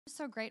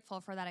So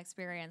grateful for that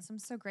experience. I'm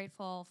so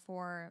grateful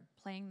for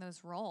playing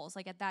those roles.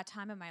 Like at that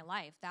time in my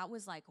life, that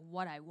was like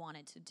what I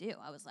wanted to do.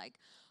 I was like,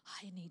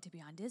 I need to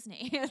be on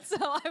Disney. And so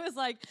I was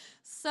like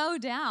so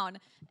down.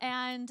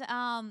 And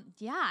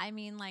yeah, I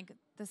mean, like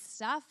the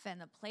stuff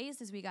and the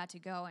places we got to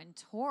go and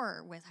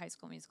tour with High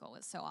School Musical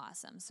was so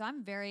awesome. So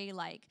I'm very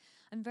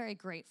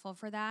grateful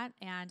for that.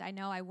 And I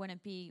know I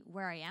wouldn't be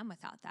where I am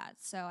without that.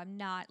 So I'm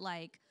not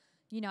like,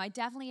 it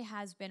definitely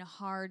has been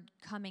hard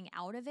coming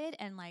out of it.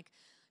 And like,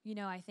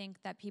 I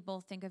think that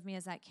people think of me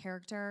as that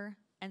character,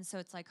 and so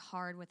it's like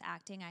hard with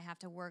acting. I have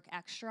to work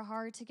extra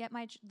hard to get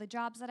the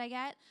jobs that I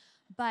get,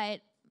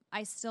 but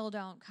I still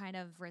don't kind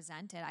of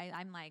resent it.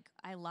 I'm like,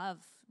 I love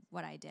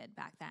what I did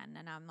back then,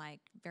 and I'm like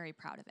very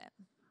proud of it.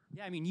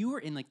 Yeah, I mean, you were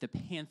in like the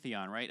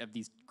pantheon, right, of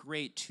these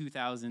great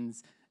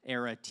 2000s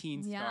era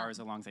teen stars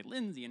alongside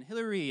Lindsay and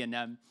Hillary,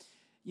 and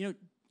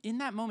in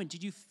that moment,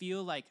 did you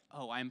feel like,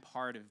 oh, I'm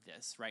part of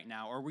this right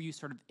now? Or were you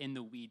sort of in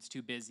the weeds,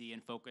 too busy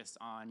and focused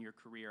on your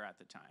career at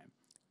the time?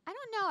 I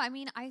don't know. I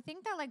mean, I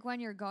think that like when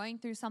you're going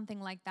through something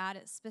like that,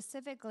 it's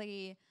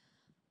specifically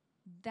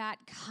that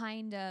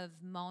kind of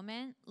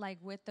moment, like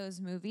with those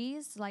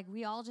movies, like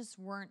we all just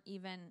weren't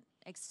even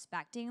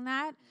expecting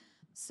that.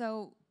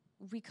 So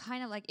we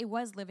kind of like, it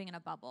was living in a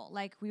bubble.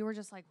 Like we were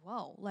just like,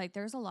 whoa, like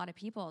there's a lot of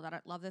people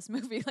that love this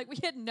movie. Like we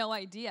had no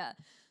idea.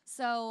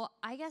 So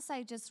I guess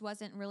I just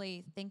wasn't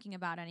really thinking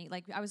about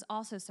like I was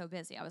also so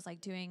busy. I was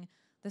like doing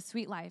The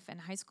Sweet Life and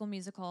High School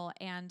Musical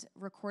and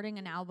recording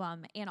an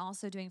album and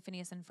also doing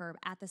Phineas and Ferb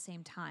at the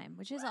same time,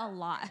 which is a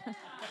lot.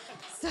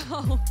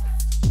 So